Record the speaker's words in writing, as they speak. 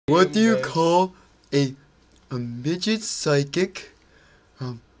What do you call a midget psychic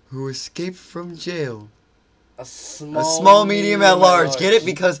who escaped from jail? A small, medium, at large. Get it?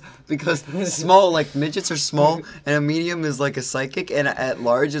 Because small, like midgets are small, and a medium is like a psychic, and at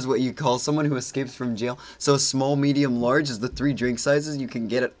large is what you call someone who escapes from jail. So small, medium, large is the 3 drink sizes you can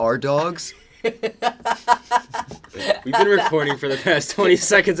get at our dogs. We've been recording for the past 20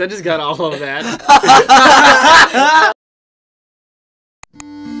 seconds. I just got all of that.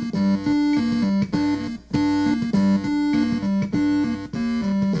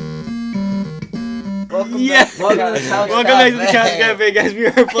 Welcome back to the Couch Cafe, guys. We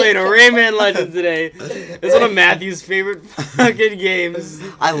are playing a Rayman Legends today. It's one of Matthew's favorite fucking games.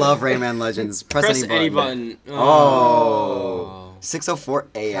 I love Rayman Legends. Press any button. Oh. 6:04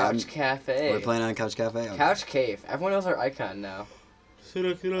 a.m. Couch Cafe. We're playing on Couch Cafe? Okay. Couch Cave. Everyone knows our icon now.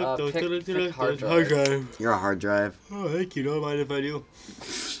 Pick hard drive. You're a hard drive. Oh, thank you. Don't mind if I do.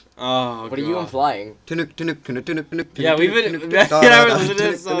 Oh, what are you implying? Yeah, we've been.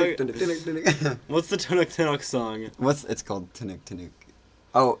 What's the Tunuk Tunuk song? It's called Tunuk Tunuk.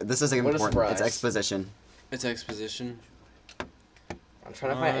 Oh, this is important. It's exposition. It's exposition. I'm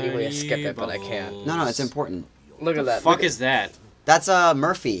trying to find any way to skip it, but I can't. No, it's important. Look at that. Fuck is that? That's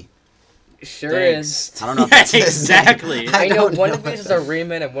Murphy. Sure is. I don't know if that's exactly. I know one of these is a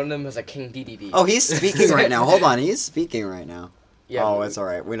Rayman and one of them is a King DDD. Oh, he's speaking right now. Hold on, he's speaking right now. Yeah, oh, it's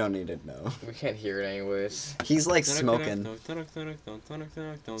alright. We don't need to know. We can't hear it anyways. He's like smoking. So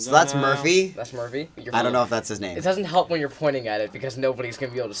that's Murphy? That's Murphy? I don't know if that's his name. It doesn't help when you're pointing at it because nobody's going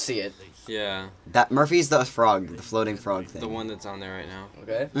to be able to see it. Yeah. That Murphy's the frog, the floating frog thing. The one that's on there right now.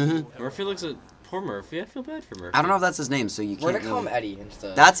 Okay. Murphy looks at... Poor Murphy. I feel bad for Murphy. I don't know if that's his name, so you can't. We're going to call him Eddie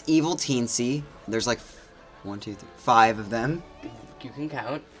instead. That's Evil Teensy. There's like 1, 2, 3, 5 of them. You can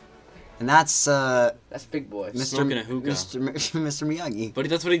count. And that's Big Boy. Smoking a hookah. Mr. Miyagi. But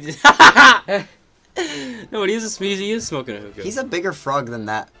that's what he did. No, but he is smoking a hookah. He's a bigger frog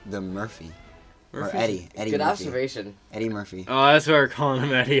than Murphy. Or Eddie. Eddie Good Murphy. observation. Eddie Murphy. Oh, that's why we're calling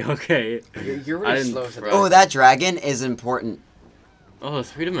him Eddie. Okay. You're really slow today. Oh, that dragon is important. Oh,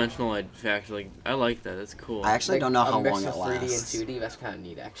 3-dimensional. I like that. That's cool. I actually don't know how long it lasts. 3D and 2D. That's kind of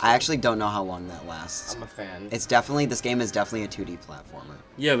neat, actually. I actually don't know how long that lasts. I'm a fan. This game is definitely a 2D platformer.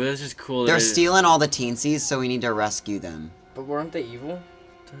 Yeah, but that's just cool. They're stealing all the teensies, so we need to rescue them. But weren't they evil?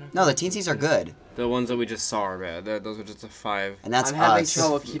 No, the teensies are good. The ones that we just saw are bad. Those are just the 5. And that's I'm having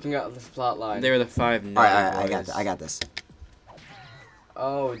trouble keeping up with this plot line. They were the 5. Alright, I got this.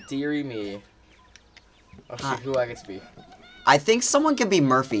 Oh, dearie me. Oh shit, who I get to be? I think someone can be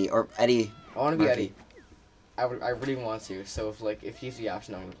Murphy or Eddie. I want to be Eddie. I really want to. So if he's the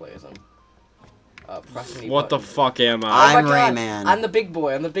option, I'm gonna play as him. Press any what button. the fuck am I? I'm Rayman. I'm the big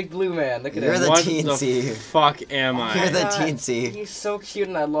boy. I'm the big blue man. Look at him. You're the teensy. What the fuck am I? You're the teensy. He's so cute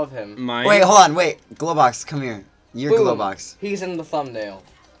and I love him. Wait, hold on. Wait. Glowbox, come here. You're Glowbox. He's in the thumbnail.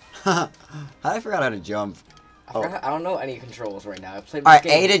 How did I forgot how to jump? I don't know any controls right now. I played. Alright,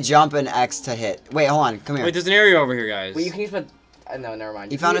 A to jump and X to hit. Wait, hold on. Come here. Wait, there's an area over here, guys. Wait, you can use the... no, never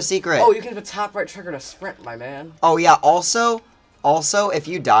mind. You found a secret. Oh, you can use the top right trigger to sprint, my man. Oh, yeah. Also, if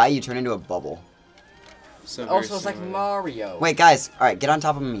you die, you turn into a bubble. So also, it's like Mario. Wait, guys. Alright, get on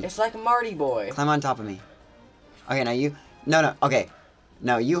top of me. It's like Marty Boy. Climb on top of me. Okay, now you... No, okay.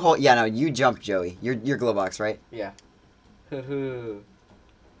 No, you hold... Yeah, no, you jump, Joey. You're Glowbox, right? Yeah.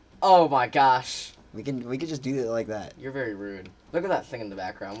 Oh my gosh. We could just do it like that. You're very rude. Look at that thing in the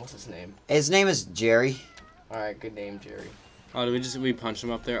background. What's his name? His name is Jerry. Alright, good name, Jerry. Oh, did we punch him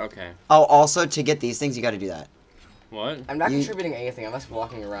up there? Okay. Oh, also, to get these things, you gotta do that. What? I'm not contributing anything. I'm just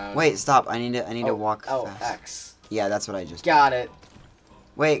walking around. Wait, stop. I need to walk fast. Oh, X. Yeah, that's what I just Got it.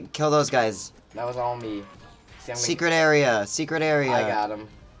 Wait, kill those guys. That was all me. See, secret area. Secret area. I got him.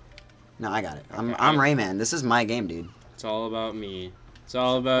 No, I got it. Okay. I'm Rayman. This is my game, dude. It's all about me. It's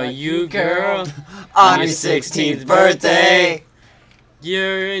all about you, girl. On your 16th birthday.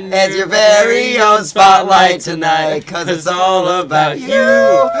 It's your very own spotlight tonight, 'cause it's all about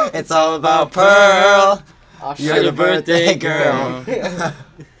you. It's all about Pearl. You're the birthday girl.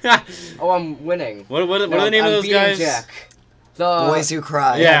 Oh, I'm winning. What are the name of those guys? Jack. The Boys Who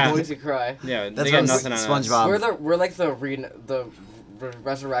Cry. Yeah. Boys Who Cry. Yeah, that's they got nothing on SpongeBob. We're like the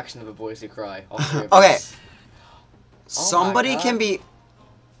resurrection of the Boys Who Cry. All three of okay. us. Somebody can be.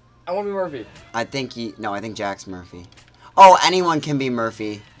 I want to be Murphy. I think Jack's Murphy. Oh, anyone can be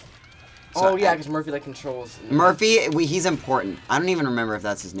Murphy. So, yeah, because Murphy controls. Murphy, he's important. I don't even remember if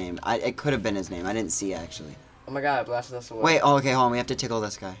that's his name. It could have been his name. I didn't see actually. Oh my god, it blasted us away. Wait, okay, hold on. We have to tickle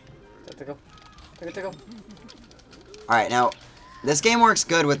this guy. Tickle. Tickle. Alright, now, this game works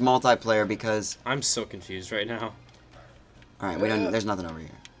good with multiplayer because... I'm so confused right now. Alright, there's nothing over here.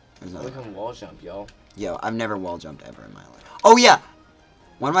 There's We another. can wall jump, yo. Yo, I've never wall jumped ever in my life. Oh yeah,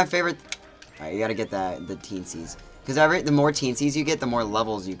 one of my favorite. Alright, you gotta get the teensies. Because the more teensies you get, the more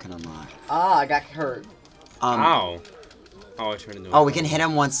levels you can unlock. Ah, I got hurt. Ow. Oh, I turned into Oh, we can hit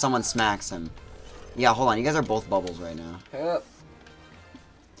him once someone smacks him. Yeah, hold on. You guys are both bubbles right now. Yep.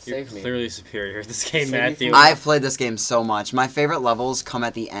 You're Save me. clearly superior at this game, Save me Matthew. from- I've played this game so much. My favorite levels come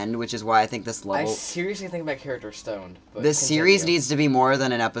at the end, which is why I think this I level... seriously think my character's stoned. But This series continue. needs to be more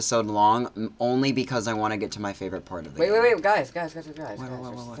than an episode long, only because I want to get to my favorite part of the game. Wait, guys. There's What?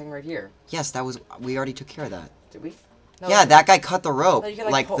 a thing right here. Yes, that was... We already took care of that. Did we? No, Yeah, that guy cut the rope. No, you can,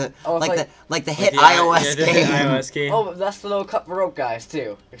 like pull- the oh, it's like like- the hit the iOS the game. iOS game. Oh, but that's the little cut rope guys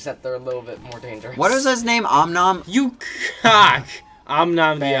too. Except they're a little bit more dangerous. What is his name? Omnom? You cock! I'm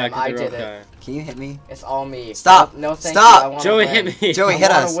not the Bam, I Kid did guy. it. Can you hit me? It's all me. Stop. No, thank Stop. you. I wanna Joey, win. hit me. Joey, I hit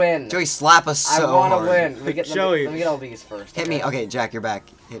wanna us. win. Joey, slap us so I wanna hard. win. Let me get Joey. let me get all these first. Hit okay? me. Okay, Jack, you're back.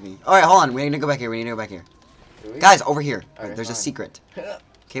 Hit me. All right, hold on. We need to go back here. We need to go back here. Do we? Guys, over here. Okay, There's a fine. secret.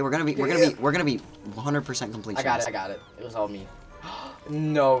 Okay, we're gonna be 100% complete. I got it. It was all me.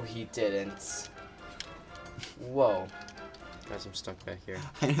 No, he didn't. Whoa. Guys, I'm stuck back here.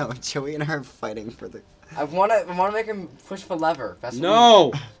 I know. Joey and I are fighting for the. I wanna make him push the lever.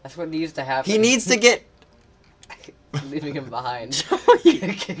 No! That's what needs to happen. He needs to get. leaving him behind. Joey!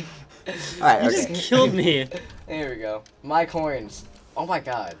 All right. You Okay. just killed me. There we go. My coins. Oh my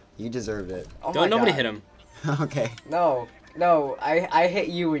god. You deserved it. Oh Don't my nobody god. hit him. Okay. No. I hit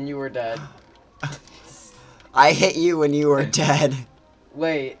you when you were dead. I hit you when you were dead.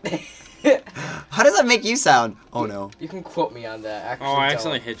 Wait. How does that make you sound? Oh no. You can quote me on that. Actually, Oh, I don't.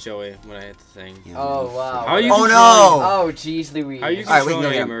 accidentally hit Joey when I hit the thing. Yeah, Oh no, wow. How are you Oh controlling- no! Oh jeez, Louise. How are you All right, we can controlling go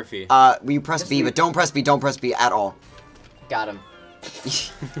Eddie again. Murphy? Will you press Just B? leave- But don't press B. Don't press B at all. Got him.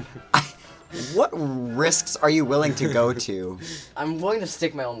 What risks are you willing to go to? I'm willing to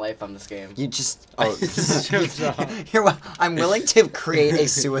stake my own life on this game. You just. Oh. This jumps off. Here, I'm willing to create a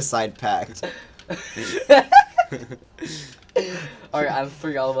suicide pact. Alright, I'm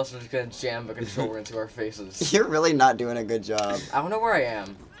three. All of us are just gonna jam a controller into our faces. You're really not doing a good job. I don't know where I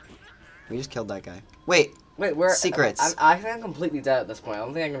am. We just killed that guy. Wait. Wait, where? Secrets. I think I'm completely dead at this point. I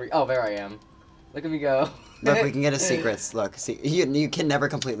don't think I can. Oh, there I am. Look at me go. Look, we can get his secrets. Look, see, you can never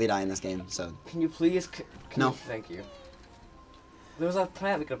completely die in this game. So Can you please? No. Thank you. There was a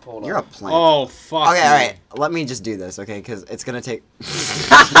plant we could have pulled you're a up. plant. Oh, fuck. Okay, me. all right. Let me just do this, okay? Because it's gonna take.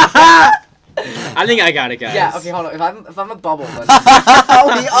 I think I got it, guys. Yeah. Okay, hold on. If I'm a bubble, then.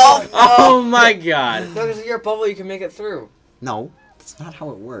 we all. Oh my god. No, because if you're a bubble, you can make it through. No, that's not how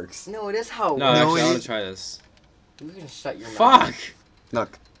it works. No, it is how. No, No, actually, I it want is- to try this. You can shut your mouth. Fuck.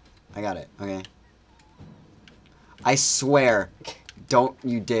 Look, I got it. Okay. I swear, don't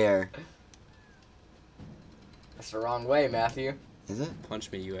you dare. That's the wrong way, Matthew. Is it?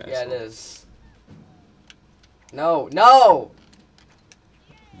 Punch me, you asshole. Yeah, it is. No, no!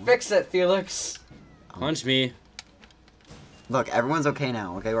 Fix it, Felix. Punch me. Look, everyone's okay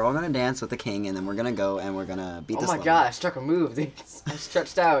now. Okay, we're all gonna dance with the king, and then we're gonna go and we're gonna beat Oh this my level. god, I struck a move. Dude. I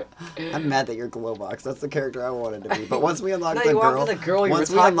stretched out. I'm mad that you're Glowbox. That's the character I wanted to be. But once we unlock No, the you girl, want the girl. You once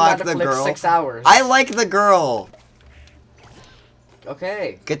were we talking unlock about the it for girl, like 6 hours. I like the girl.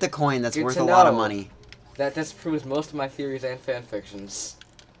 Okay. Get the coin. That's Good worth to a lot of know. money. That disproves most of my theories and fan fictions.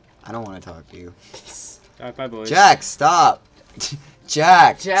 I don't want to talk to you. Alright, bye, boys. Jack, stop.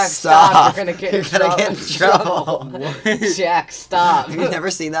 Jack, Jack, stop. stop. You're gonna get in You're gonna get in trouble. trouble. Jack, stop. Have you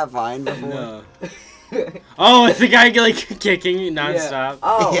never seen that Vine before? No. Oh, it's the guy like kicking nonstop. Yeah.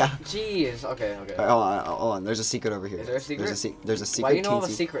 Oh, Yeah. jeez. Okay, okay. Alright, hold on. There's a secret over here. Is there a secret? There's a secret. Why do you know all the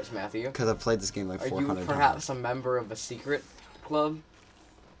teensy- secrets, Matthew? Because I've played this game like Are 400 you times. perhaps a member of a secret club?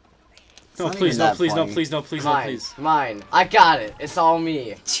 No, not please, even no, that please, no, funny. please, no, please, no, Mine. please. Mine. I got it. It's all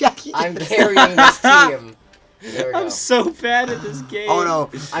me. Jack, you I'm did it. carrying this team. There we go. I'm so bad at this game. Oh no.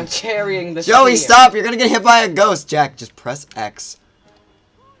 I'm carrying this Joey, team. stop! You're gonna get hit by a ghost. Jack, just press X.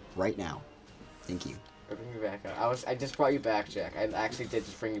 Right now. Thank you. Bring me back. I just brought you back, Jack. I actually did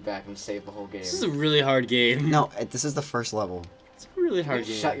just bring you back and save the whole game. This is a really hard game. No, this is the first level. It's a really hard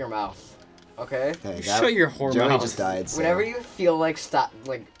game. Shut your mouth. Okay? Okay, Shut your whore Joey mouth. just died. So. Whenever you feel like stop,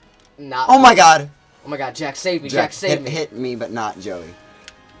 like, not. Oh my god! Oh my god, Jack, save me. Jack, save me. hit me, but not Joey.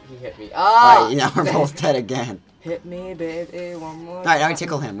 He hit me. Ah! Alright, now we're both dead again. Hit me, baby, one more. Alright, now we time.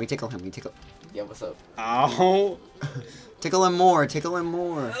 tickle him. We tickle him. We tickle. Yeah, what's up? Ow. Tickle him more. Tickle him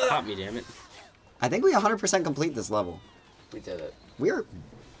more. Pop me, damn it. I think we 100% complete this level. We did it. We're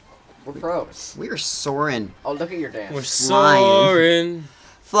pros. soaring. Oh, look at your dance. We're Flying. soaring.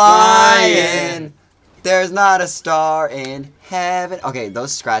 Flying. There's not a star in heaven. Okay,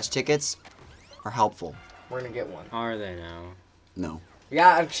 those scratch tickets are helpful. We're gonna get one. Are they now? No.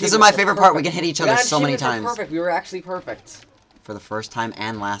 Yeah, This is my favorite part. We can hit each other so many times. Perfect. We were actually perfect. For the first time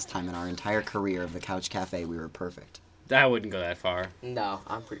and last time in our entire career of the Couch Cafe, we were perfect. I wouldn't go that far. No,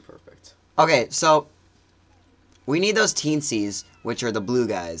 I'm pretty perfect. Okay, so we need those teensies, which are the blue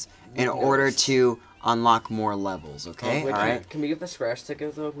guys, in order to unlock more levels. Okay, Wait, all right. Can we get the scratch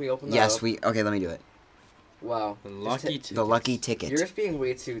ticket though? Can we open that Yes, up? we. Okay, let me do it. Wow. The lucky ticket. The lucky ticket. You're just being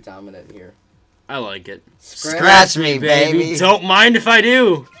way too dominant here. I like it. Scratch me, baby. Don't mind if I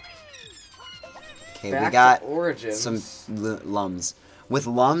do. Okay, Back we got to Origins. some lums. With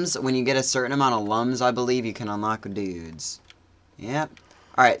lums, when you get a certain amount of lums, I believe you can unlock dudes. Yep.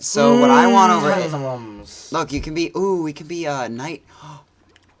 All right. So what I want over here. Look, you can be. Ooh, we can be a knight.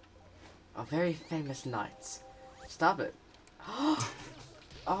 A very famous knight. Stop it.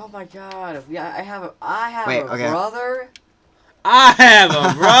 Oh my God. Yeah, I have a brother. I have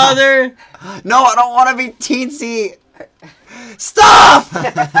a brother. No, I don't want to be teensy. Stop!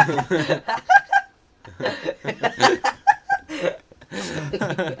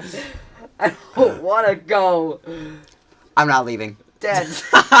 I don't want to go. I'm not leaving. Dead.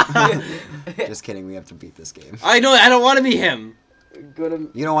 Just kidding. We have to beat this game. I know. I don't want to be him.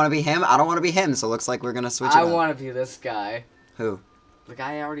 You don't want to be him? I don't want to be him, so it looks like we're going to switch it I up. want to be this guy. Who? The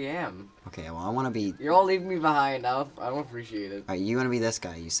guy I already am. Okay, well, I want to be... You're all leaving me behind. I don't appreciate it. Alright, you want to be this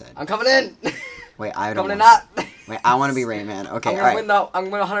guy, you said. I'm coming in. Wait, I don't coming in want not. Wait, I want to be Rayman. Okay, I'm gonna alright. win though. I'm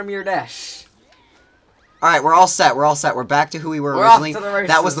gonna 100-meter dash. Alright, we're all set. We're all set. We're back to who we were We're originally. off to the races.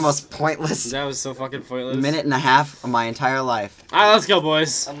 That was the most pointless That was so fucking pointless. minute and a half of my entire life. All right, let's go,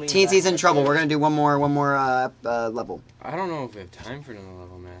 boys. Teensy's in trouble. We're going to do one more level. I don't know if we have time for another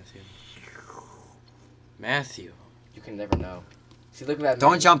level, Matthew. Matthew. You can never know. See, look at that.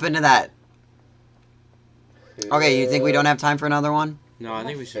 Don't jump into that. Okay, you think we don't have time for another one? No, I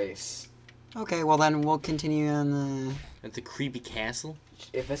think we should. Face. Okay, well then we'll continue on the... At the creepy castle?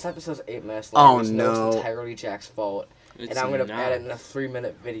 If this episode's 8 minutes Oh, long, it's no. entirely Jack's fault. It's and I'm gonna not. add it in a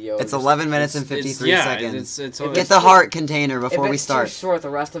 3-minute video. It's just- 11 minutes and 53 seconds. Get the heart container before we start. If it's too short, the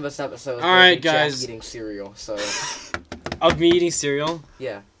rest of this episode is All right, Jack guys. eating cereal, so... Of me eating cereal?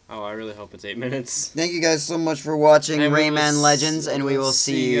 Yeah. Oh, I really hope it's 8 minutes. Thank you guys so much for watching And we Rayman will Legends, and we we'll will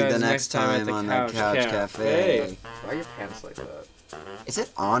see you guys the next time at on the the Couch Cafe. Why are your pants like that? Is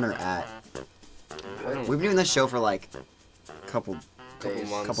it on or at? I don't We've been doing this show for like a couple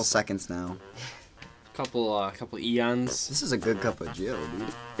Months. seconds now. Couple eons. This is a good cup of Joe, dude.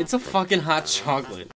 It's a fucking hot chocolate.